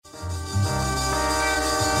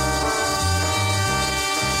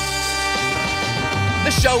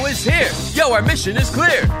show is here. Yo, our mission is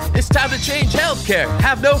clear. It's time to change healthcare.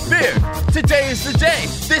 Have no fear. Today is the day.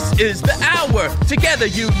 This is the hour. Together,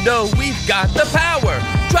 you know we've got the power.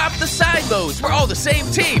 Drop the silos. We're all the same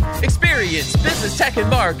team. Experience, business, tech,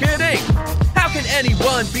 and marketing. How can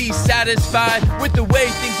anyone be satisfied with the way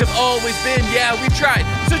things have always been? Yeah, we've tried.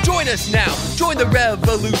 So join us now. Join the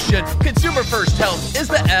revolution. Consumer first health is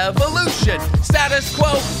the evolution. Status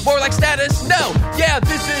quo, more like status no. Yeah,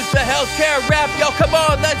 this is the healthcare rap. Y'all, come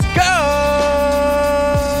on, let's go.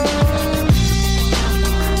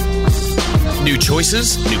 New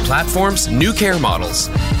choices, new platforms, new care models.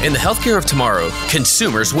 In the healthcare of tomorrow,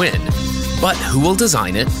 consumers win. But who will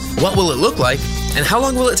design it? What will it look like? And how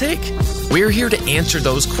long will it take? We're here to answer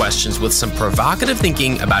those questions with some provocative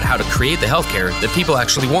thinking about how to create the healthcare that people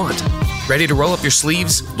actually want. Ready to roll up your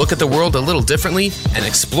sleeves, look at the world a little differently, and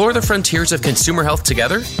explore the frontiers of consumer health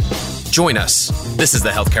together? Join us. This is the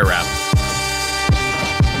Healthcare Wrap.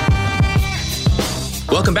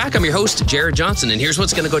 Welcome back. I'm your host, Jared Johnson, and here's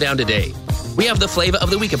what's going to go down today. We have the flavor of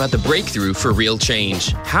the week about the breakthrough for real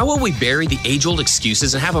change. How will we bury the age-old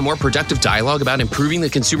excuses and have a more productive dialogue about improving the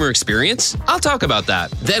consumer experience? I'll talk about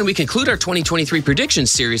that. Then we conclude our 2023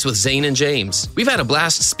 predictions series with Zane and James. We've had a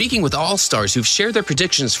blast speaking with all-stars who've shared their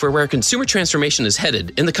predictions for where consumer transformation is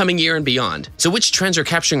headed in the coming year and beyond. So which trends are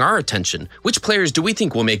capturing our attention? Which players do we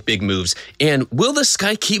think will make big moves? And will the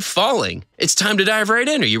sky keep falling? It's time to dive right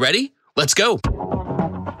in. Are you ready? Let's go.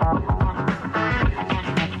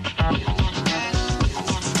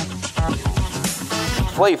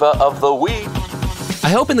 Flavor of the week. I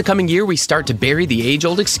hope in the coming year we start to bury the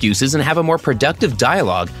age-old excuses and have a more productive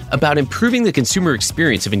dialogue about improving the consumer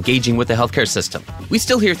experience of engaging with the healthcare system. We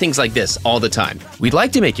still hear things like this all the time. We'd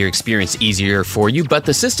like to make your experience easier for you, but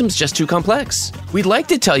the system's just too complex. We'd like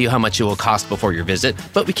to tell you how much it will cost before your visit,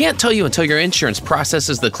 but we can't tell you until your insurance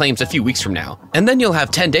processes the claims a few weeks from now. And then you'll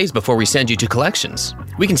have 10 days before we send you to collections.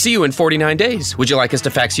 We can see you in 49 days. Would you like us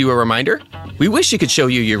to fax you a reminder? We wish you could show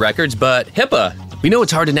you your records, but HIPAA. We know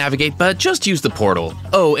it's hard to navigate, but just use the portal.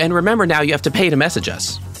 Oh, and remember now you have to pay to message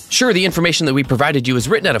us. Sure, the information that we provided you is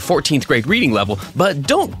written at a 14th grade reading level, but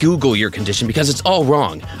don't Google your condition because it's all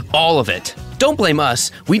wrong. All of it. Don't blame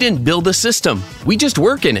us. We didn't build the system. We just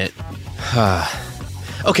work in it.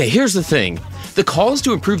 Okay, here's the thing. The calls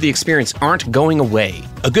to improve the experience aren't going away.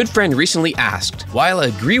 A good friend recently asked, while I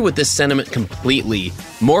agree with this sentiment completely,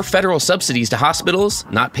 more federal subsidies to hospitals,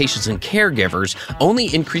 not patients and caregivers, only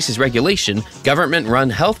increases regulation,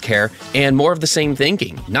 government-run healthcare, and more of the same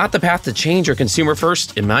thinking. Not the path to change or consumer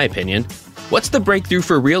first, in my opinion. What's the breakthrough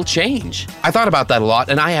for real change? I thought about that a lot,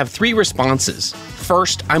 and I have 3 responses.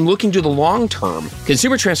 First, I'm looking to the long term.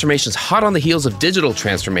 Consumer transformation is hot on the heels of digital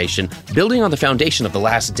transformation, building on the foundation of the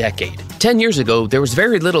last decade. 10 years ago, there was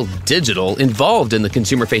very little digital involved in the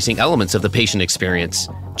consumer-facing elements of the patient experience.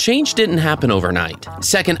 Change didn't happen overnight.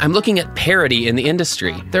 Second, I'm looking at parity in the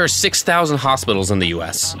industry. There are 6,000 hospitals in the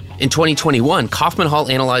U.S. In 2021, Kaufman Hall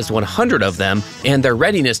analyzed 100 of them and their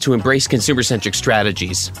readiness to embrace consumer-centric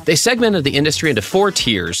strategies. They segmented the industry into 4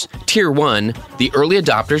 tiers. Tier 1, the early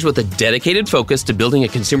adopters with a dedicated focus to building a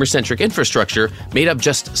consumer-centric infrastructure, made up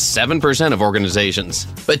just 7% of organizations.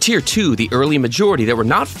 But Tier 2, the early majority that were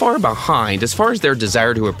not far behind as far as their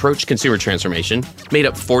desire to approach consumer transformation, made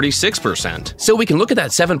up 46%. So we can look at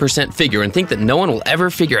that 7% figure and think that no one will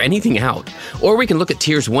ever figure anything out. Or we can look at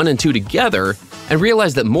tiers 1 and 2 together and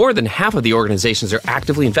realize that more than half of the organizations are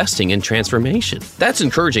actively investing in transformation. That's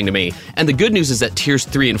encouraging to me. And the good news is that tiers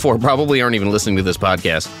 3 and 4 probably aren't even listening to this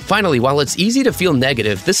podcast. Finally, while it's easy to feel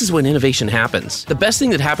negative, this is when innovation happens. The best thing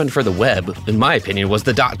that happened for the web, in my opinion, was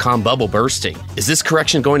the .com bubble bursting. Is this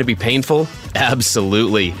correction going to be painful?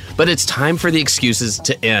 Absolutely. But it's time for the excuses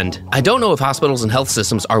to end. I don't know if hospitals and health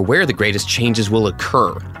systems are where the greatest changes will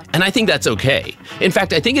occur. And I think that's okay. In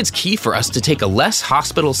fact, I think it's key for us to take a less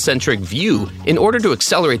hospital-centric view in order to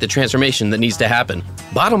accelerate the transformation that needs to happen.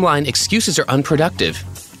 Bottom line, excuses are unproductive.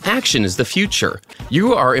 Action is the future.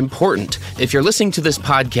 You are important. If you're listening to this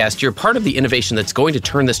podcast, you're part of the innovation that's going to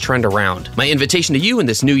turn this trend around. My invitation to you in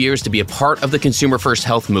this new year is to be a part of the consumer-first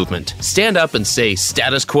health movement. Stand up and say,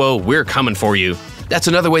 status quo, we're coming for you. That's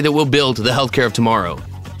another way that we'll build the healthcare of tomorrow.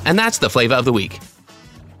 And that's the flavor of the week.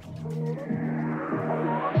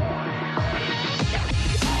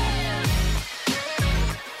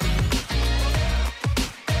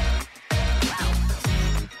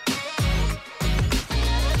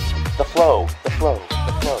 The flow.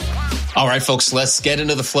 All right, folks, let's get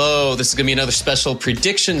into the flow. This is going to be another special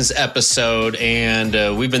predictions episode,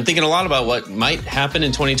 and we've been thinking a lot about what might happen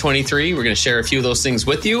in 2023. We're going to share a few of those things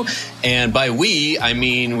with you, and by we, I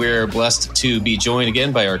mean we're blessed to be joined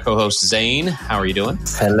again by our co-host, Zane. How are you doing?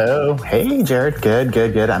 Hello. Hey, Jared.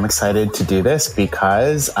 Good. I'm excited to do this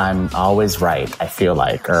because I'm always right, I feel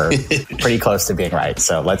like, or pretty close to being right.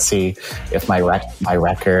 So let's see if my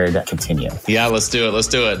record continues. Yeah, let's do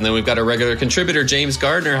it. And then we've got our regular contributor, James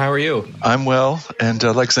Gardner. How are you? I'm well, and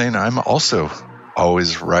like Zane, I'm also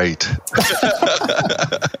always right.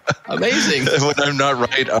 Amazing. When I'm not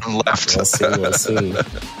right, I'm left. We'll see.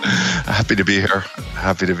 Happy to be here.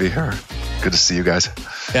 Good to see you guys.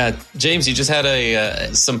 Yeah, James, you just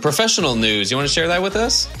had some professional news. You want to share that with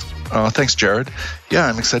us? Thanks, Jared. Yeah,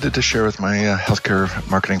 I'm excited to share with my healthcare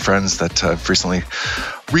marketing friends that I've recently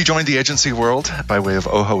rejoined the agency world by way of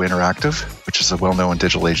Oho Interactive, which is a well-known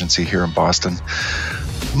digital agency here in Boston.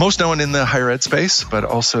 Most known in the higher ed space, but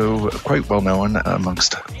also quite well known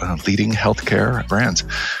amongst leading healthcare brands.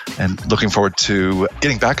 And looking forward to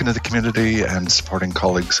getting back into the community and supporting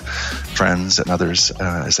colleagues, friends, and others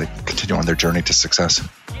as they continue on their journey to success.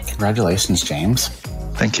 Congratulations, James.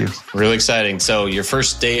 Thank you. Really exciting. So your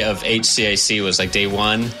first day of HCIC was like day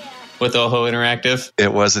one with Oho Interactive?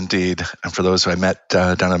 It was indeed. And for those who I met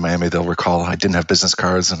down in Miami, they'll recall I didn't have business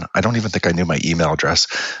cards, and I don't even think I knew my email address.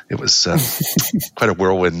 It was quite a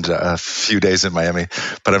whirlwind few days in Miami,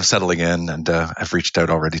 but I'm settling in, and I've reached out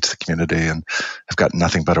already to the community, and I've got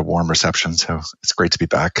nothing but a warm reception. So it's great to be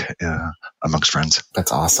back amongst friends.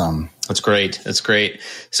 That's awesome. That's great.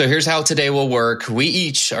 So here's how today will work. We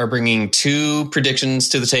each are bringing 2 predictions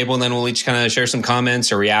to the table, and then we'll each kind of share some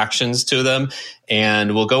comments or reactions to them.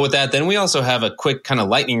 And we'll go with that. Then we also have a quick kind of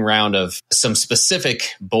lightning round of some specific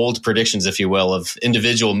bold predictions, if you will, of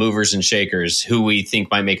individual movers and shakers who we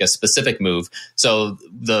think might make a specific move. So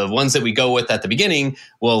the ones that we go with at the beginning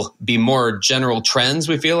will be more general trends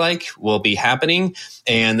we feel like will be happening.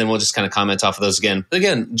 And then we'll just kind of comment off of those again. But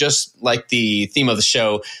again, just like the theme of the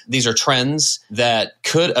show, these are trends that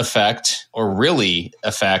could affect or really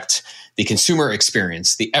affect the consumer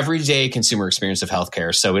experience, the everyday consumer experience of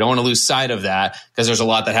healthcare. So we don't want to lose sight of that because there's a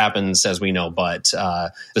lot that happens, as we know, but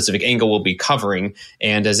specific angle we'll be covering.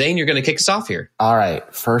 And Zane, you're going to kick us off here. All right.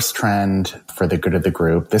 First trend for the good of the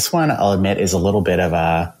group. This one, I'll admit, is a little bit of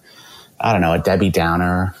a Debbie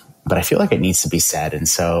Downer, but I feel like it needs to be said. And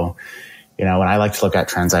so, when I like to look at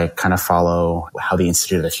trends, I kind of follow how the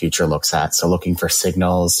Institute of the Future looks at. So looking for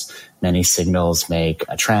signals, many signals make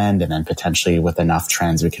a trend, and then potentially with enough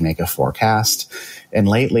trends, we can make a forecast. And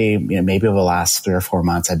lately, maybe over the last 3 or 4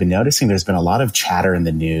 months, I've been noticing there's been a lot of chatter in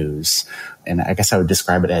the news. And I guess I would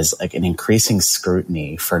describe it as like an increasing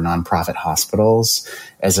scrutiny for nonprofit hospitals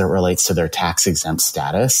as it relates to their tax exempt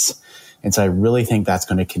status. And so I really think that's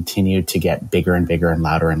going to continue to get bigger and bigger and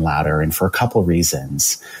louder, and for a couple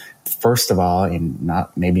reasons. First of all, and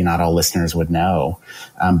maybe not all listeners would know,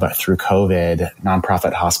 but through COVID,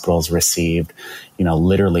 nonprofit hospitals received,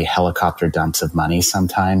 literally helicopter dumps of money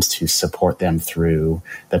sometimes to support them through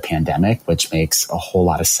the pandemic, which makes a whole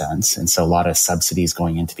lot of sense. And so a lot of subsidies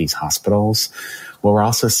going into these hospitals. What we're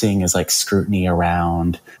also seeing is like scrutiny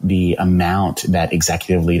around the amount that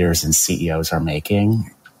executive leaders and CEOs are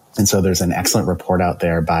making. And so there's an excellent report out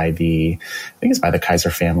there by the Kaiser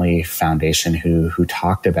Family Foundation who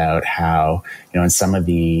talked about how, in some of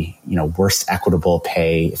the, worst equitable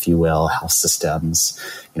pay, if you will, health systems,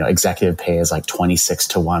 executive pay is like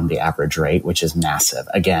 26-1, the average rate, which is massive.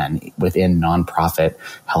 Again, within nonprofit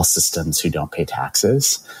health systems who don't pay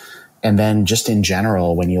taxes. And then just in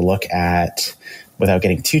general, when you look at, without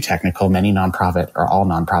getting too technical, many nonprofit or all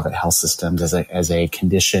nonprofit health systems as a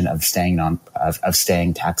condition of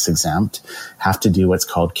staying tax exempt have to do what's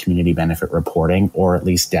called community benefit reporting, or at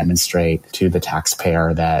least demonstrate to the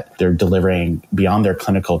taxpayer that they're delivering beyond their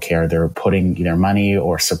clinical care. They're putting either money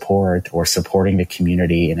or support or supporting the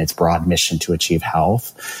community in its broad mission to achieve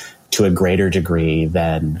health to a greater degree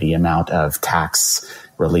than the amount of tax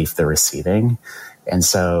relief they're receiving. And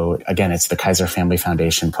so, again, it's the Kaiser Family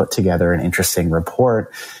Foundation put together an interesting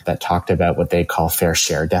report that talked about what they call fair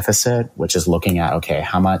share deficit, which is looking at, okay,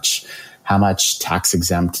 how much tax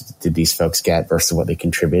exempt did these folks get versus what they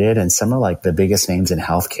contributed? And some of like the biggest names in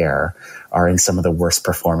healthcare are in some of the worst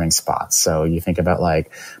performing spots. So you think about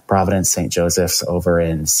like Providence St. Joseph's over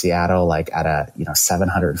in Seattle, like at a,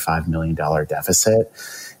 $705 million deficit.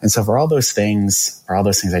 And so for all those things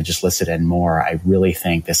I just listed and more, I really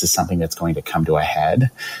think this is something that's going to come to a head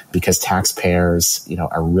because taxpayers,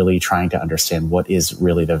 are really trying to understand what is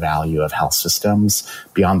really the value of health systems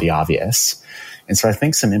beyond the obvious. And so I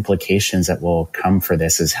think some implications that will come for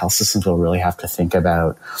this is health systems will really have to think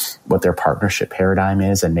about what their partnership paradigm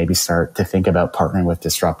is and maybe start to think about partnering with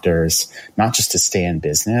disruptors, not just to stay in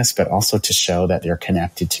business, but also to show that they're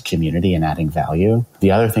connected to community and adding value.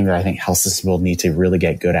 The other thing that I think health systems will need to really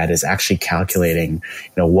get good at is actually calculating,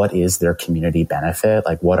 what is their community benefit?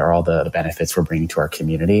 Like, what are all the benefits we're bringing to our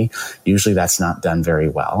community? Usually that's not done very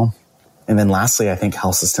well. And then lastly, I think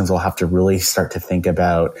health systems will have to really start to think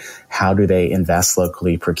about how do they invest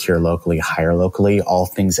locally, procure locally, hire locally, all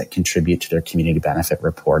things that contribute to their community benefit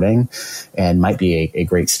reporting, and might be a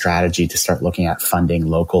great strategy to start looking at funding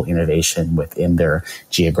local innovation within their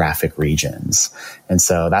geographic regions. And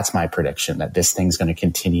so that's my prediction, that this thing's going to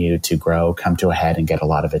continue to grow, come to a head, and get a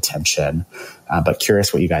lot of attention. But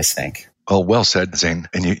curious what you guys think. Well said, Zane.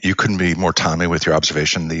 And you couldn't be more timely with your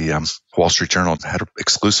observation. The Wall Street Journal had an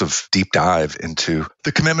exclusive deep dive into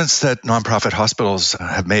the commitments that nonprofit hospitals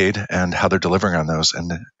have made and how they're delivering on those.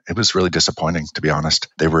 And it was really disappointing, to be honest.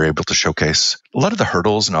 They were able to showcase a lot of the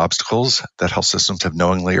hurdles and obstacles that health systems have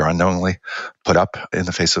knowingly or unknowingly put up in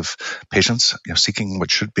the face of patients, seeking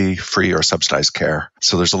what should be free or subsidized care.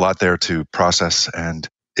 So there's a lot there to process, and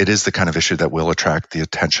it is the kind of issue that will attract the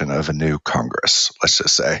attention of a new Congress, let's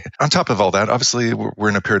just say. On top of all that, obviously, we're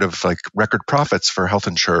in a period of record profits for health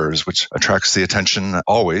insurers, which attracts the attention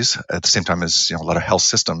always, at the same time as a lot of health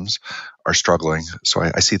systems are struggling. So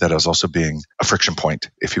I see that as also being a friction point,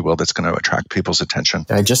 if you will, that's going to attract people's attention.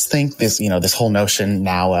 I just think this, this whole notion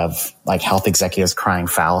now of health executives crying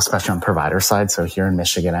foul, especially on the provider side. So here in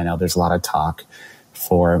Michigan, I know there's a lot of talk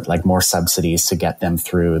for more subsidies to get them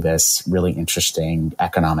through this really interesting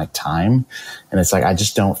economic time. And it's I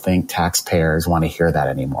just don't think taxpayers want to hear that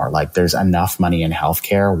anymore. There's enough money in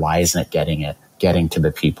healthcare. Why isn't it getting to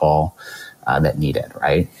the people that need it,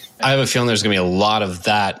 right? I have a feeling there's going to be a lot of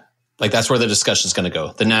that. That's where the discussion is going to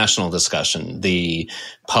go. The national discussion, the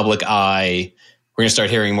public eye. We're going to start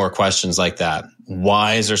hearing more questions like that.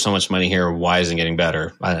 Why is there so much money here? Why isn't it getting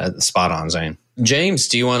better? Spot on, Zane. James,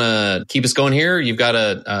 do you want to keep us going here? You've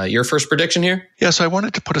got your first prediction here? Yeah, so I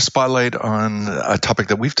wanted to put a spotlight on a topic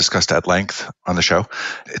that we've discussed at length on the show.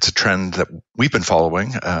 It's a trend that we've been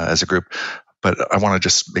following as a group, but I want to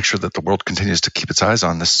just make sure that the world continues to keep its eyes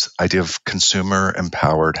on this idea of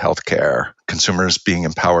consumer-empowered healthcare. Consumers being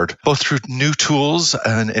empowered both through new tools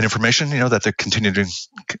and information, that they continue to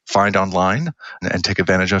find online and take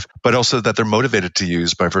advantage of, but also that they're motivated to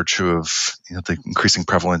use by virtue of the increasing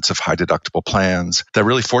prevalence of high deductible plans that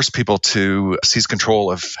really force people to seize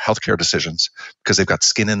control of healthcare decisions because they've got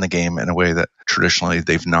skin in the game in a way that traditionally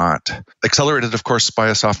they've not. Accelerated, of course, by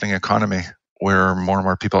a softening economy, where more and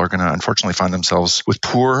more people are going to unfortunately find themselves with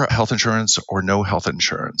poor health insurance or no health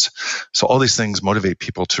insurance. So all these things motivate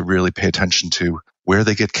people to really pay attention to where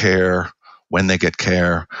they get care, when they get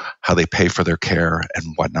care, how they pay for their care,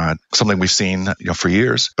 and whatnot. Something we've seen, for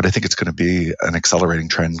years, but I think it's going to be an accelerating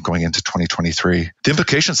trend going into 2023. The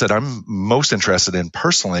implications that I'm most interested in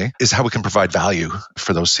personally is how we can provide value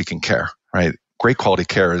for those seeking care, right? Great quality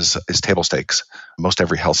care is table stakes. Most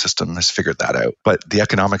every health system has figured that out. But the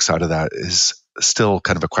economic side of that is still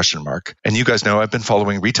kind of a question mark. And you guys know I've been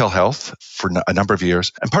following retail health for a number of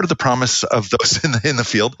years. And part of the promise of those in the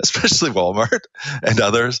field, especially Walmart and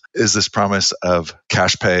others, is this promise of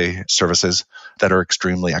cash pay services that are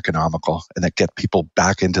extremely economical and that get people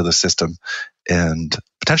back into the system and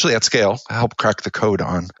potentially at scale help crack the code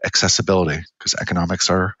on accessibility, because economics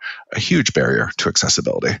are a huge barrier to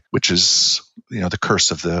accessibility, which is the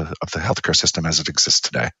curse of the healthcare system as it exists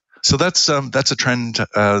today. So that's a trend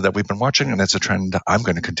that we've been watching, and it's a trend I'm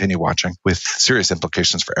going to continue watching with serious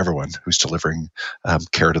implications for everyone who's delivering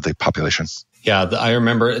care to the population. Yeah, I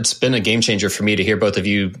remember it's been a game changer for me to hear both of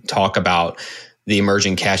you talk about the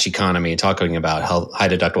emerging cash economy, talking about high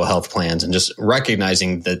deductible health plans, and just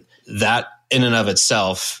recognizing that in and of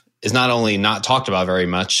itself is not only not talked about very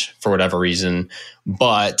much for whatever reason,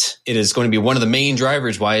 but it is going to be one of the main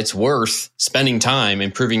drivers why it's worth spending time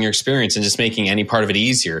improving your experience and just making any part of it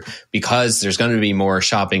easier, because there's going to be more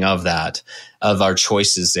shopping of our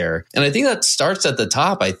choices there. And I think that starts at the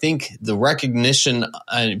top. I think the recognition,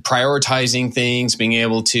 prioritizing things, being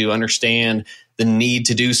able to understand the need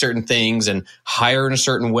to do certain things and hire in a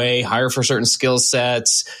certain way, hire for certain skill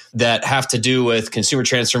sets that have to do with consumer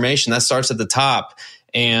transformation, that starts at the top.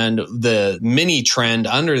 And the mini trend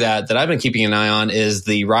under that I've been keeping an eye on is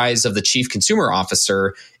the rise of the chief consumer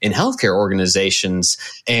officer in healthcare organizations.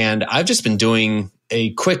 And I've just been doing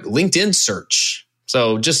a quick LinkedIn search.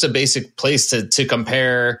 So just a basic place to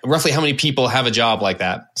compare roughly how many people have a job like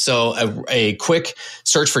that. So a quick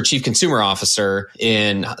search for chief consumer officer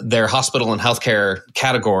in their hospital and healthcare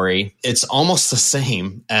category, it's almost the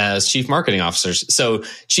same as chief marketing officers. So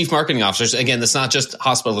chief marketing officers, again, that's not just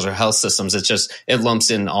hospitals or health systems. It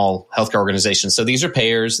lumps in all healthcare organizations. So these are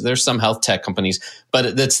payers. There's some health tech companies, but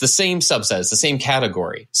it's the same subset. It's the same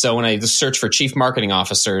category. So when I search for chief marketing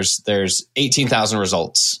officers, there's 18,000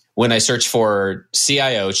 results. When I search for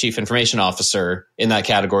CIO, Chief Information Officer, in that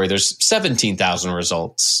category, there's 17,000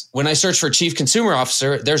 results. When I search for Chief Consumer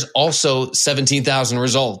Officer, there's also 17,000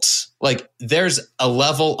 results. Like, there's a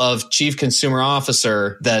level of Chief Consumer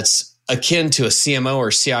Officer that's akin to a CMO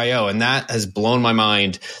or CIO, and that has blown my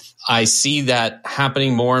mind. I see that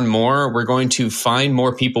happening more and more. We're going to find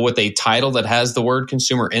more people with a title that has the word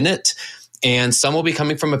consumer in it. And some will be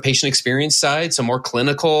coming from a patient experience side, so more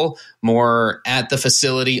clinical, more at the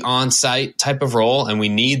facility on-site type of role. And we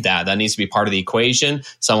need that. That needs to be part of the equation.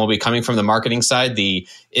 Some will be coming from the marketing side, the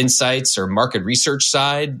insights or market research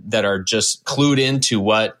side that are just clued into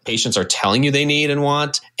what patients are telling you they need and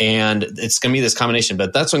want. And it's going to be this combination.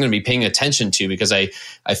 But that's what I'm going to be paying attention to, because I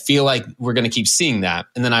feel like we're going to keep seeing that.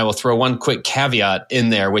 And then I will throw one quick caveat in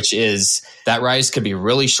there, which is that rise could be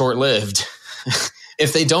really short-lived.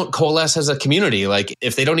 If they don't coalesce as a community, like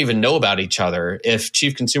if they don't even know about each other, if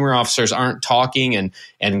chief consumer officers aren't talking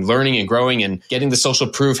and learning and growing and getting the social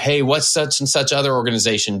proof, hey, what's such and such other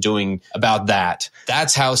organization doing about that?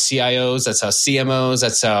 That's how CIOs, that's how CMOs,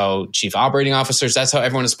 that's how chief operating officers, that's how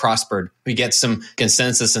everyone has prospered. We get some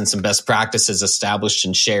consensus and some best practices established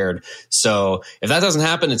and shared. So if that doesn't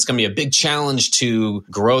happen, it's going to be a big challenge to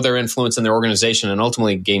grow their influence in their organization and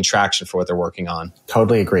ultimately gain traction for what they're working on.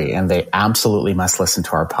 Totally agree. And they absolutely must listen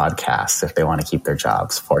to our podcast if they want to keep their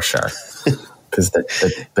jobs, for sure. Because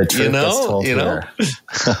the truth is told here.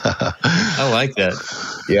 I like that.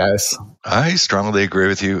 Yes. I strongly agree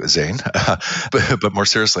with you, Zane. But more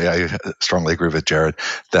seriously, I strongly agree with Jared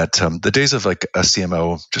that the days of like a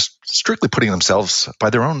CMO just strictly putting themselves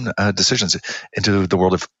by their own decisions into the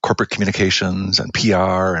world of corporate communications and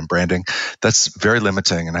PR and branding, that's very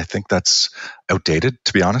limiting. And I think that's outdated,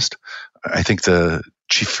 to be honest. I think the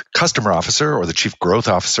chief customer officer or the chief growth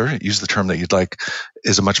officer, use the term that you'd like,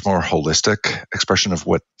 is a much more holistic expression of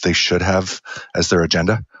what they should have as their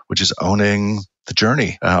agenda, which is owning the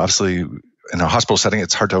journey. Obviously, in a hospital setting,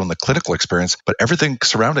 it's hard to own the clinical experience, but everything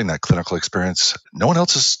surrounding that clinical experience, no one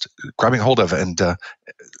else is grabbing hold of and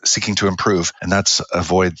seeking to improve. And that's a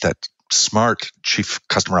void that smart chief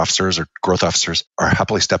customer officers or growth officers are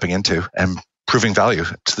happily stepping into and proving value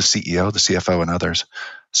to the CEO, the CFO, and others.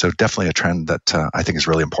 So definitely a trend that I think is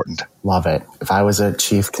really important. Love it. If I was a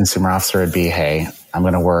chief consumer officer, it'd be, hey, I'm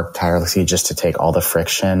going to work tirelessly just to take all the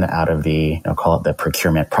friction out of the, call it the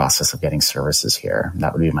procurement process of getting services here.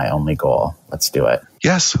 That would be my only goal. Let's do it.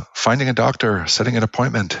 Yes. Finding a doctor, setting an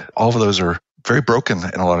appointment. All of those are very broken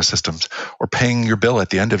in a lot of systems, or paying your bill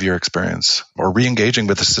at the end of your experience, or re-engaging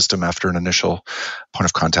with the system after an initial point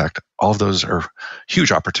of contact. All of those are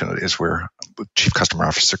huge opportunities where a chief customer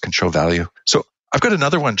officer can show value. So I've got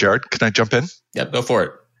another one, Jared. Can I jump in? Yep, go for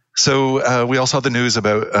it. So we all saw the news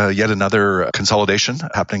about yet another consolidation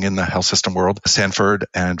happening in the health system world. Sanford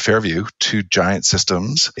and Fairview, two giant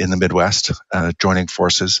systems in the Midwest, joining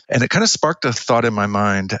forces. And it kind of sparked a thought in my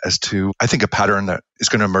mind as to, I think, a pattern that is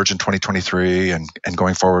going to emerge in 2023 and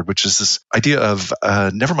going forward, which is this idea of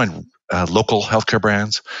never mind local healthcare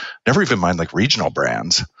brands, never even mind like regional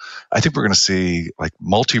brands. I think we're going to see like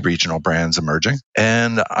multi-regional brands emerging.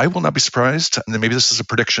 And I will not be surprised, and maybe this is a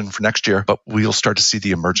prediction for next year, but we'll start to see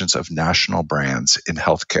the emergence of national brands in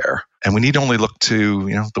healthcare. And we need only look to,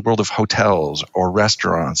 the world of hotels or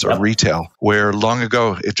restaurants or retail, where long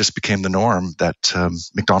ago it just became the norm that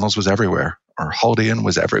McDonald's was everywhere, or Holiday Inn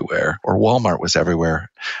was everywhere, or Walmart was everywhere.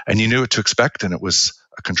 And you knew what to expect, and it was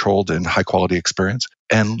a controlled and high quality experience.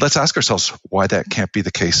 And let's ask ourselves why that can't be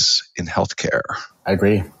the case in healthcare. I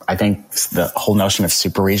agree. I think the whole notion of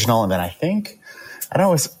super regional, and then I don't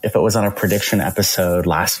know if it was on a prediction episode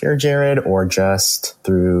last year, Jared, or just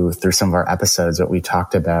through some of our episodes that we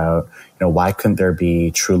talked about, why couldn't there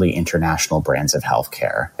be truly international brands of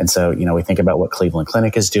healthcare? And so, we think about what Cleveland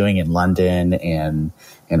Clinic is doing in London and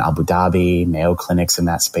in Abu Dhabi, Mayo Clinic's in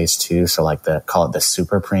that space too. So like call it the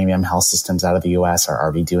super premium health systems out of the US are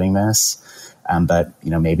already doing this. But,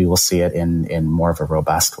 maybe we'll see it in more of a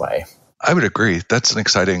robust way. I would agree. That's an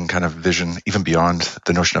exciting kind of vision, even beyond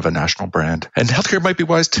the notion of a national brand. And healthcare might be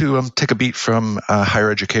wise to take a beat from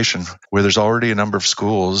higher education, where there's already a number of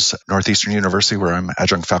schools, Northeastern University, where I'm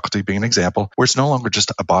adjunct faculty being an example, where it's no longer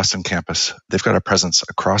just a Boston campus. They've got a presence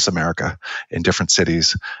across America in different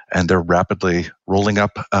cities, and they're rapidly rolling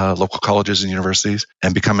up local colleges and universities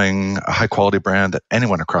and becoming a high-quality brand that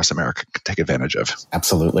anyone across America can take advantage of.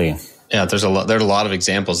 Absolutely. Yeah, there are a lot of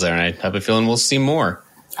examples there, and I have a feeling we'll see more.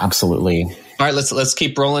 Absolutely. All right, let's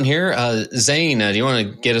keep rolling here. Zane, do you want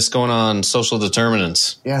to get us going on social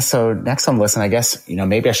determinants? Yeah. So next on the list, and I guess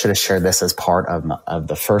maybe I should have shared this as part of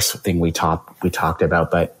the first thing we talked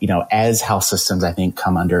about. But as health systems, I think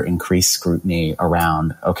come under increased scrutiny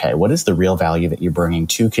around, okay, what is the real value that you're bringing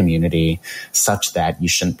to community, such that you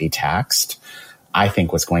shouldn't be taxed? I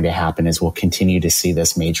think what's going to happen is we'll continue to see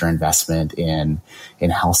this major investment in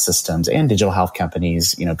health systems and digital health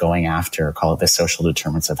companies, going after, call it the social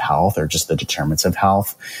determinants of health or just the determinants of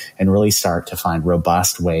health, and really start to find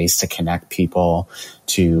robust ways to connect people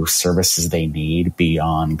to services they need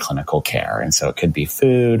beyond clinical care. And so it could be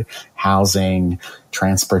food, housing,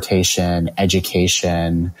 transportation,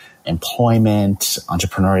 education, employment,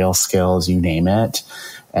 entrepreneurial skills, you name it.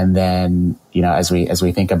 And then, as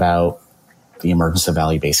we think about the emergence of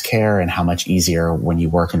value-based care and how much easier when you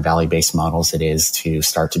work in value-based models it is to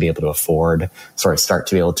start to be able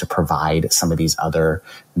to provide some of these other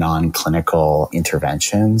non-clinical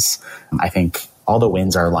interventions. I think all the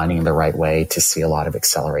winds are aligning in the right way to see a lot of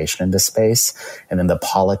acceleration in this space. And then the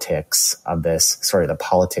politics on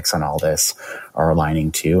all this are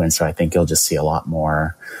aligning too. And so I think you'll just see a lot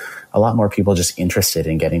more people just interested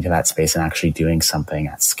in getting to that space and actually doing something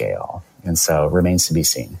at scale. And so it remains to be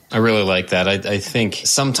seen. I really like that. I think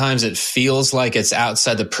sometimes it feels like it's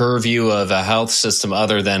outside the purview of a health system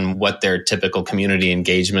other than what their typical community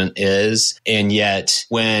engagement is. And yet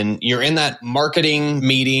when you're in that marketing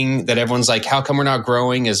meeting that everyone's like, how come we're not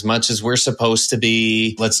growing as much as we're supposed to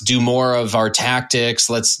be? Let's do more of our tactics.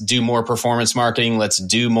 Let's do more performance marketing. Let's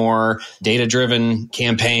do more data-driven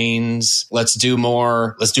campaigns. Let's do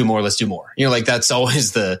more. That's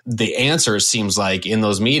always the answer, it seems like, in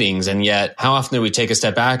those meetings. And yet, how often do we take a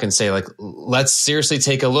step back and say, let's seriously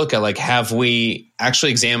take a look at, have we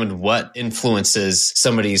actually examined what influences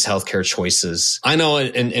somebody's healthcare choices? I know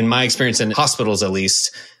in my experience in hospitals, at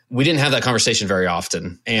least, we didn't have that conversation very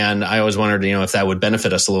often. And I always wondered, if that would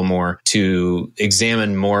benefit us a little more to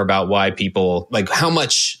examine more about why people, how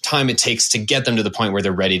much time it takes to get them to the point where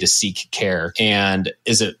they're ready to seek care. And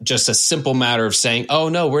is it just a simple matter of saying, oh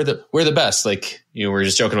no, we're the best? We're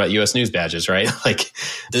just joking about US News badges, right?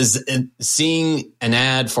 Does seeing an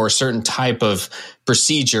ad for a certain type of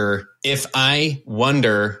procedure, if I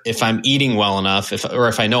wonder if I'm eating well enough, if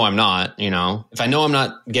I know I'm not, if I know I'm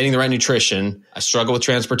not getting the right nutrition, I struggle with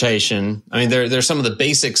transportation. I mean, there's some of the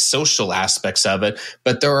basic social aspects of it,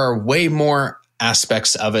 but there are way more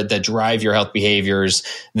aspects of it that drive your health behaviors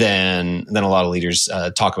than a lot of leaders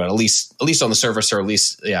talk about, at least on the surface, or at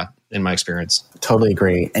least, in my experience. Totally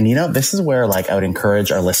agree. And this is where I would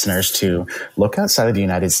encourage our listeners to look outside of the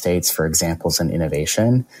United States for examples in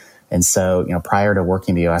innovation. And so, prior to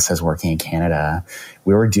working in the US, I was working in Canada.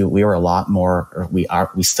 We were a lot more, or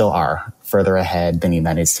we still are further ahead than the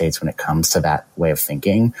United States when it comes to that way of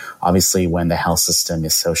thinking. Obviously, when the health system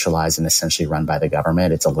is socialized and essentially run by the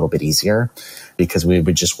government, it's a little bit easier because we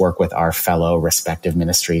would just work with our fellow respective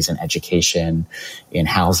ministries in education, in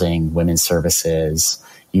housing, women's services,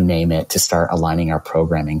 you name it, to start aligning our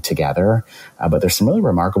programming together. But there's some really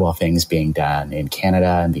remarkable things being done in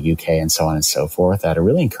Canada and the UK and so on and so forth that I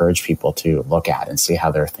really encourage people to look at and see how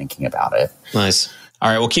they're thinking about it. Nice. All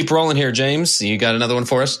right, we'll keep rolling here, James. You got another one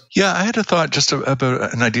for us? Yeah, I had a thought just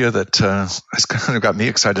about an idea that has kind of got me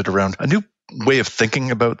excited around a new way of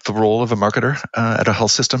thinking about the role of a marketer at a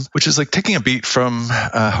health system, which is taking a beat from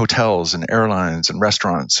hotels and airlines and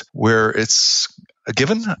restaurants, where it's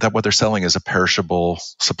given that what they're selling is a perishable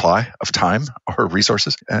supply of time or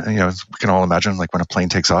resources. We can all imagine when a plane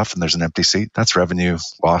takes off and there's an empty seat, that's revenue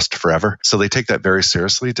lost forever. So they take that very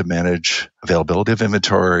seriously to manage availability of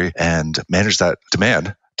inventory and manage that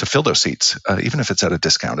demand to fill those seats, even if it's at a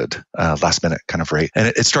discounted last minute kind of rate. And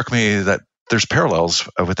it struck me that there's parallels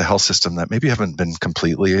with the health system that maybe haven't been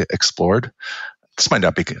completely explored. this might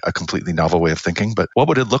not be a completely novel way of thinking, but what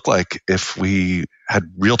would it look like if we had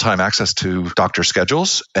real-time access to doctor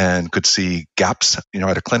schedules and could see gaps,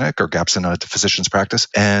 at a clinic or gaps in a physician's practice.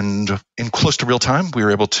 And in close to real time, we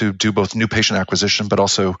were able to do both new patient acquisition, but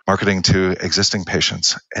also marketing to existing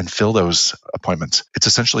patients and fill those appointments. It's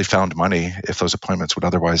essentially found money if those appointments would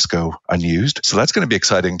otherwise go unused. So that's going to be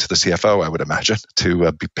exciting to the CFO, I would imagine,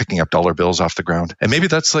 to be picking up dollar bills off the ground. And maybe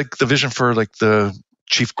that's like the vision for like the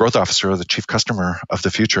chief growth officer or the chief customer of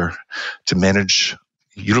the future, to manage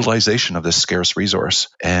utilization of this scarce resource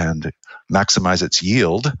and maximize its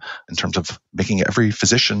yield in terms of making every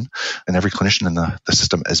physician and every clinician in the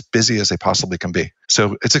system as busy as they possibly can be.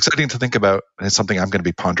 So it's exciting to think about, and it's something I'm going to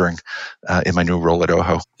be pondering in my new role at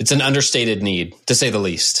OHO. It's an understated need, to say the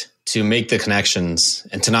least, to make the connections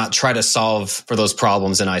and to not try to solve for those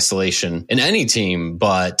problems in isolation in any team,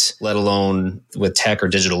 but let alone with tech or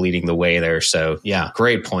digital leading the way there. So yeah,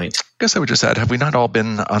 great point. I guess I would just add, have we not all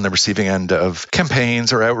been on the receiving end of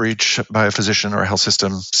campaigns or outreach by a physician or a health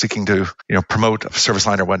system seeking to, promote a service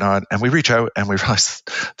line or whatnot? And we reach out and we realize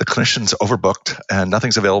the clinician's overbooked and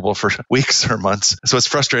nothing's available for weeks or months. So it's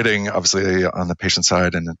frustrating, obviously, on the patient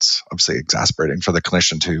side, and it's obviously exasperating for the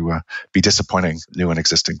clinician to be disappointing new and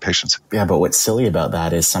existing patients. Yeah, but what's silly about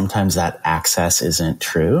that is sometimes that access isn't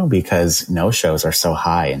true because no-shows are so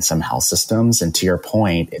high in some health systems. And to your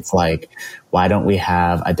point, it's like, why don't we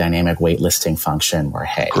have a dynamic waitlisting function where,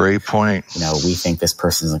 hey, great point. We think this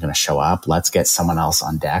person isn't going to show up. Let's get someone else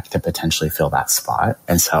on deck to potentially fill that spot.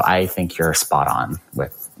 And so I think you're spot on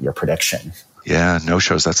with your prediction. Yeah,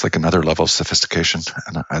 no-shows. That's like another level of sophistication.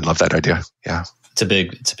 And I love that idea. Yeah. It's a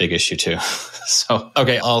big issue too. So,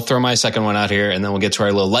 okay, I'll throw my second one out here and then we'll get to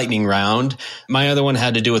our little lightning round. My other one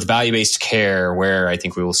had to do with value-based care, where I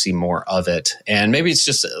think we will see more of it. And maybe it's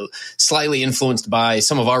just slightly influenced by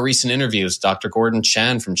some of our recent interviews. Dr. Gordon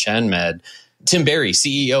Chen from ChenMed, Tim Berry,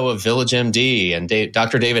 CEO of VillageMD, and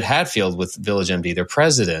Dr. David Hatfield with VillageMD, their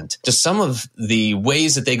president. Just some of the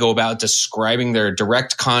ways that they go about describing their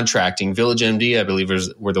direct contracting. VillageMD, I believe,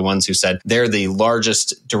 were the ones who said they're the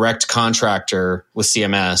largest direct contractor with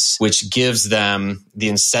CMS, which gives them the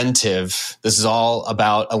incentive. This is all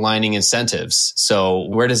about aligning incentives. So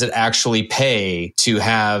where does it actually pay to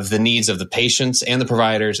have the needs of the patients and the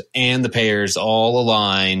providers and the payers all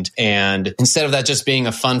aligned? And instead of that just being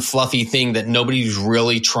a fun, fluffy thing that nobody's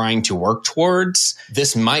really trying to work towards,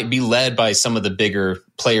 this might be led by some of the bigger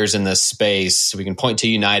players in this space. We can point to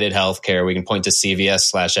United Healthcare. We can point to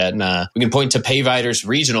CVS/Aetna. We can point to payviders,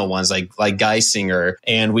 regional ones like Geisinger.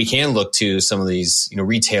 And we can look to some of these,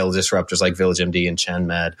 retail disruptors like VillageMD and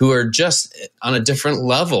ChenMed, who are just on a different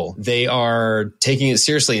level. They are taking it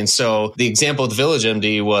seriously. And so the example of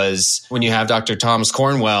VillageMD was when you have Dr. Thomas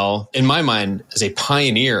Cornwell, in my mind, as a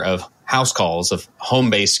pioneer of house calls, of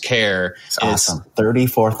home-based care. It's awesome.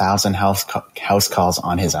 34,000 house calls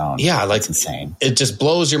on his own. Yeah, that's insane. It just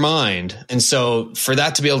blows your mind. And so for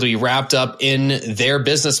that to be able to be wrapped up in their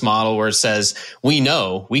business model where it says, we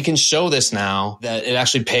can show this now that it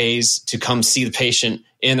actually pays to come see the patient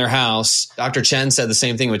in their house. Dr. Chen said the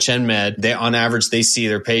same thing with ChenMed. On average, they see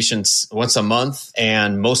their patients once a month,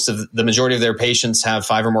 and the majority of their patients have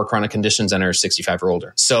 5 or more chronic conditions and are 65 or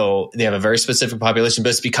older. So they have a very specific population,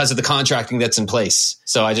 but it's because of the contracting that's in place.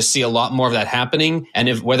 So I just see a lot more of that happening. And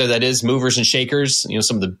whether that is movers and shakers,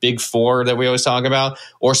 some of the big four that we always talk about,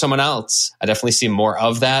 or someone else, I definitely see more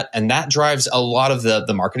of that. And that drives a lot of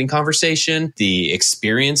the marketing conversation, the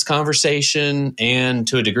experience conversation, and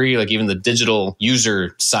to a degree, like even the digital user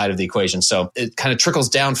side of the equation. So it kind of trickles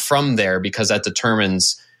down from there because that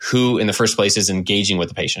determines who in the first place is engaging with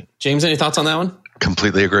the patient. James, any thoughts on that one?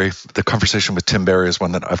 Completely agree. The conversation with Tim Berry is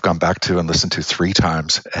one that I've gone back to and listened to 3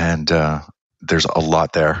 times. And there's a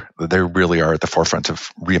lot there. They really are at the forefront of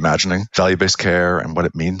reimagining value-based care and what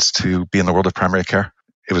it means to be in the world of primary care.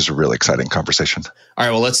 It was a really exciting conversation. All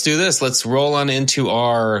right, well, let's do this. Let's roll on into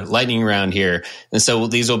our lightning round here. And so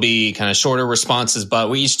these will be kind of shorter responses, but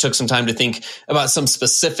we each took some time to think about some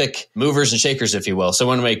specific movers and shakers, if you will. So I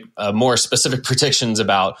want to make more specific predictions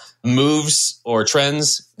about moves or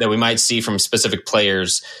trends that we might see from specific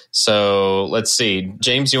players. So let's see.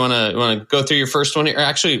 James, you want to go through your first one here? Or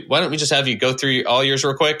actually, why don't we just have you go through all yours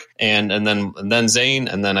real quick, and then Zane,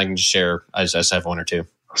 and then I can just share. I just have one or two.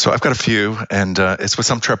 So I've got a few, and it's with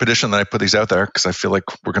some trepidation that I put these out there because I feel like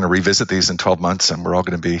we're going to revisit these in 12 months and we're all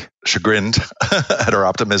going to be chagrined at our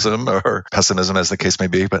optimism or pessimism, as the case may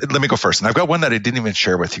be. But let me go first. And I've got one that I didn't even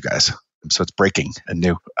share with you guys. So it's breaking and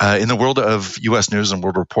new. In the world of U.S. News and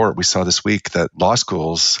World Report, we saw this week that law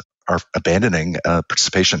schools are abandoning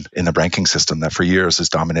participation in the ranking system that for years has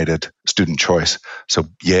dominated student choice. So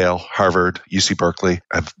Yale, Harvard, UC Berkeley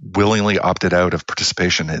have willingly opted out of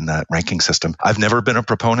participation in that ranking system. I've never been a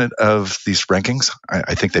proponent of these rankings.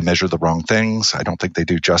 I think they measure the wrong things. I don't think they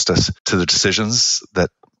do justice to the decisions that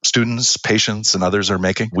students, patients, and others are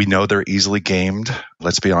making. We know they're easily gamed,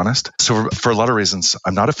 let's be honest. So for a lot of reasons,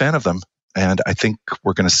 I'm not a fan of them. And I think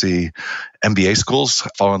we're going to see MBA schools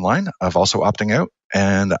fall in line of also opting out.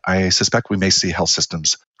 And I suspect we may see health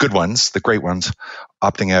systems, good ones, the great ones,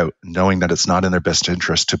 opting out, knowing that it's not in their best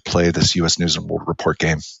interest to play this U.S. News and World Report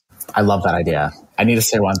game. I love that idea. I need to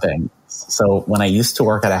say one thing. So when I used to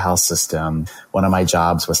work at a health system, one of my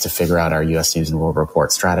jobs was to figure out our U.S. News and World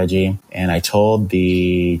Report strategy. And I told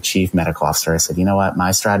the chief medical officer, I said, you know what,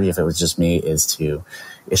 my strategy, if it was just me, is to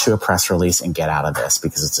issue a press release and get out of this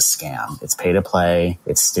because it's a scam. It's pay to play.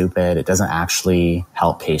 It's stupid. It doesn't actually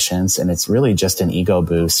help patients. And it's really just an ego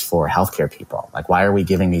boost for healthcare people. Like, why are we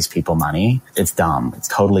giving these people money? It's dumb. It's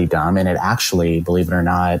totally dumb. And it actually, believe it or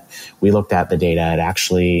not, we looked at the data. It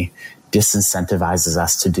actually disincentivizes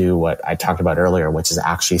us to do what I talked about earlier, which is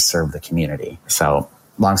actually serve the community. So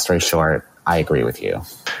long story short, I agree with you.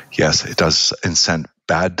 Yes, it does incent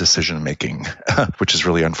bad decision making, which is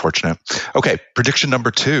really unfortunate. Okay, prediction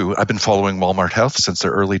number 2. I've been following Walmart Health since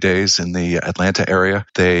their early days in the Atlanta area.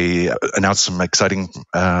 They announced some exciting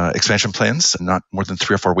expansion plans not more than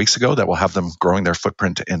 3 or 4 weeks ago that will have them growing their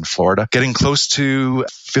footprint in Florida, getting close to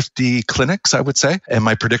 50 clinics, I would say. And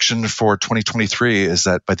my prediction for 2023 is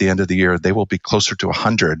that by the end of the year, they will be closer to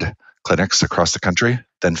 100 clinics across the country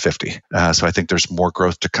than 50. So I think there's more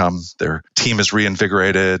growth to come. Their team is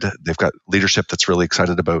reinvigorated. They've got leadership that's really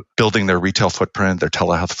excited about building their retail footprint, their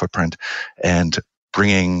telehealth footprint, and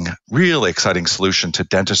bringing really exciting solution to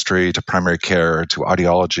dentistry, to primary care, to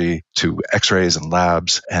audiology, to x-rays and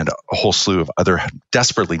labs, and a whole slew of other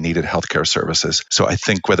desperately needed healthcare services. So I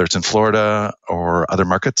think whether it's in Florida or other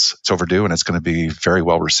markets, it's overdue and it's going to be very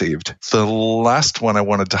well received. The last one I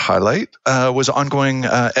wanted to highlight was ongoing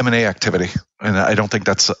M&A activity. And I don't think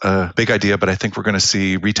that's a big idea, but I think we're going to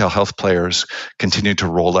see retail health players continue to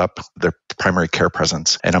roll up their primary care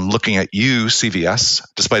presence. And I'm looking at you, CVS,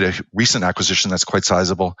 despite a recent acquisition that's quite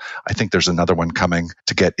sizable. I think there's another one coming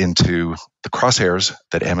to get into the crosshairs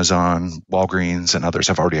that Amazon, Walgreens, and others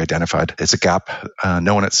have already identified. It's a gap,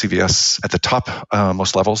 no one at CVS at the top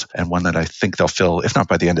most levels, and one that I think they'll fill, if not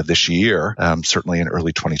by the end of this year, certainly in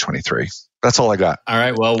early 2023. That's all I got. All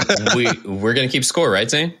right. Well, we're going to keep score, right,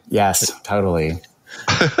 Zane? Yes, totally.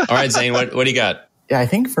 All right, Zane, what do you got? Yeah, I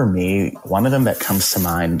think for me, one of them that comes to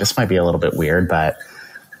mind, this might be a little bit weird, but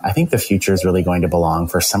I think the future is really going to belong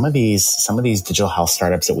for some of these digital health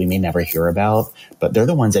startups that we may never hear about, but they're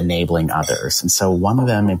the ones enabling others. And so one of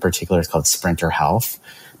them in particular is called Sprinter Health.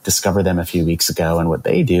 Discovered them a few weeks ago. And what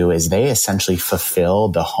they do is they essentially fulfill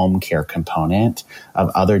the home care component of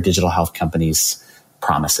other digital health companies'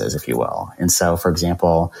 promises, if you will. And so, for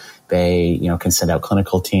example, they, can send out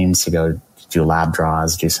clinical teams to go do lab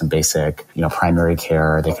draws, do some basic, primary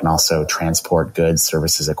care. They can also transport goods,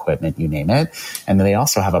 services, equipment, you name it. And then they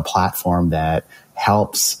also have a platform that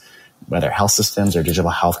helps whether health systems or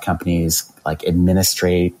digital health companies like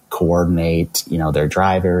administrate, coordinate, their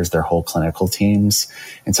drivers, their whole clinical teams.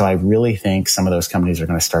 And so I really think some of those companies are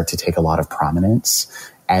going to start to take a lot of prominence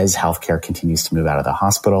as healthcare continues to move out of the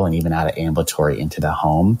hospital and even out of ambulatory into the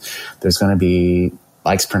home. There's going to be,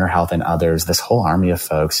 like Sprinter Health and others, this whole army of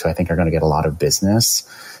folks who I think are going to get a lot of business,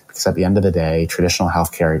 because at the end of the day, traditional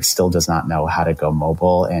healthcare still does not know how to go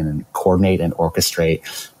mobile and coordinate and orchestrate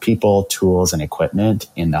people, tools, and equipment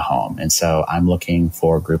in the home. And so I'm looking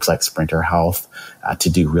for groups like Sprinter Health to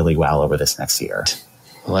do really well over this next year.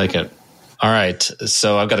 I like it. All right.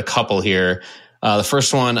 So I've got a couple here. The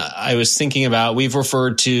first one I was thinking about, we've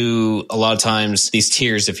referred to a lot of times these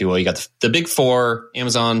tiers, if you will. You got the big four,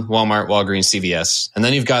 Amazon, Walmart, Walgreens, CVS. And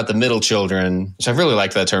then you've got the middle children, which I really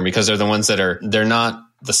like that term because they're the ones that they're not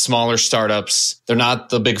the smaller startups. They're not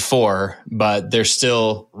the big four, but they're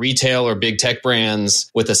still retail or big tech brands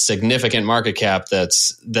with a significant market cap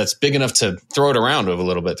that's big enough to throw it around a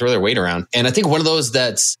little bit, throw their weight around. And I think one of those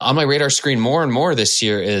that's on my radar screen more and more this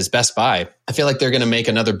year is Best Buy. I feel like they're going to make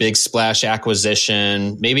another big splash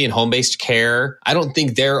acquisition, maybe in home-based care. I don't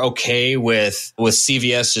think they're okay with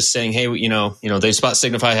CVS just saying, hey, they spot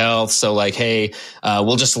Signify Health. So like, hey,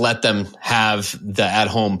 we'll just let them have the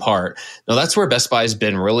at-home part. No, that's where Best Buy's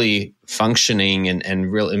been really functioning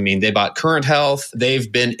and really, they bought Current Health.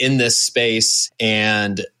 They've been in this space,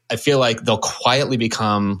 and I feel like they'll quietly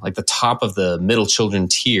become like the top of the middle children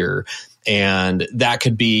tier. And that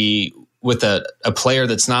could be with a player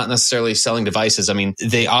that's not necessarily selling devices. I mean,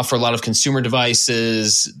 they offer a lot of consumer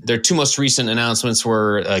devices. Their two most recent announcements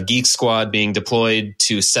were Geek Squad being deployed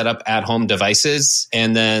to set up at-home devices,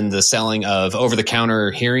 and then the selling of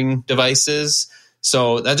over-the-counter hearing devices.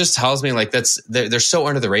 So that just tells me like they're so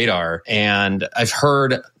under the radar. And I've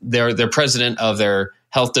heard their president of their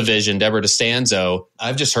health division, Deborah DeStanzo,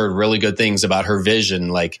 I've just heard really good things about her vision.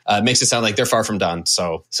 Like, it makes it sound like they're far from done.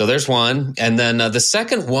 So there's one. And then the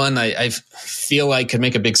second one I feel like could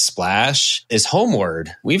make a big splash is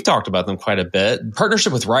Homeward. We've talked about them quite a bit.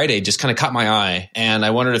 Partnership with Rite Aid just kind of caught my eye. And I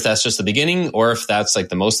wondered if that's just the beginning or if that's like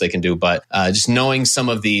the most they can do. But just knowing some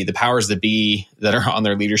of the powers that be that are on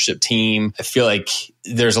their leadership team, I feel like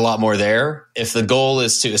there's a lot more there. If the goal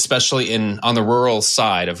is to, especially on the rural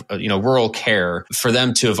side of, rural care, for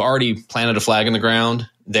them to have already planted a flag in the ground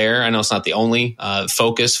there. I know it's not the only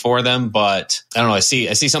focus for them, but I don't know. I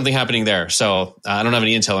see something happening there. So I don't have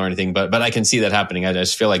any intel or anything, but I can see that happening. I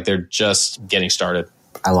just feel like they're just getting started.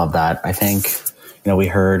 I love that. I think, we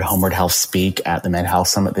heard Homeward Health speak at the MedHealth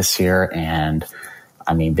Summit this year, and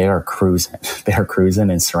I mean, they are cruising. They are cruising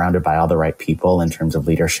and surrounded by all the right people in terms of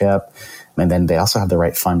leadership. And then they also have the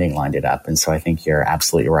right funding lined it up. And so I think you're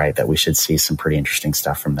absolutely right that we should see some pretty interesting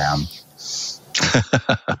stuff from them.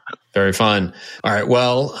 Very fun. All right.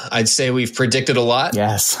 Well, I'd say we've predicted a lot.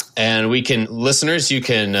 Yes. And listeners, you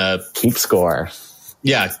can keep score.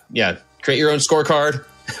 Yeah. Create your own scorecard.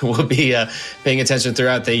 We'll be paying attention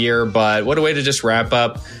throughout the year. But what a way to just wrap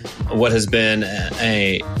up what has been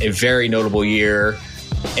a very notable year.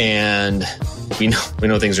 And we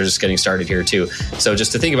know things are just getting started here too. So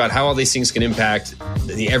just to think about how all these things can impact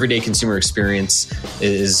the everyday consumer experience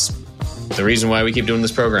is the reason why we keep doing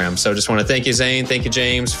this program. So just want to thank you, Zane. Thank you,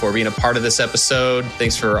 James, for being a part of this episode.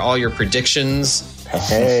 Thanks for all your predictions.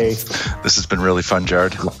 Hey. This has been really fun,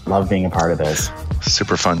 Jared. Love being a part of this.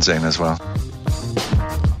 Super fun, Zane, as well.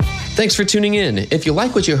 Thanks for tuning in. If you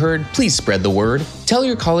like what you heard, please spread the word. Tell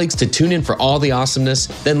your colleagues to tune in for all the awesomeness,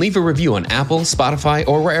 then leave a review on Apple, Spotify,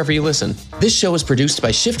 or wherever you listen. This show is produced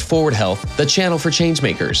by Shift Forward Health, the channel for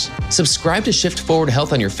changemakers. Subscribe to Shift Forward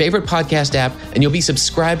Health on your favorite podcast app, and you'll be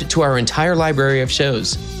subscribed to our entire library of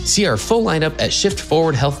shows. See our full lineup at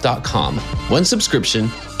shiftforwardhealth.com. One subscription,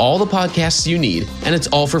 all the podcasts you need, and it's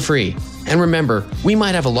all for free. And remember, we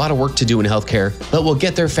might have a lot of work to do in healthcare, but we'll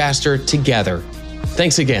get there faster together.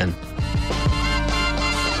 Thanks again.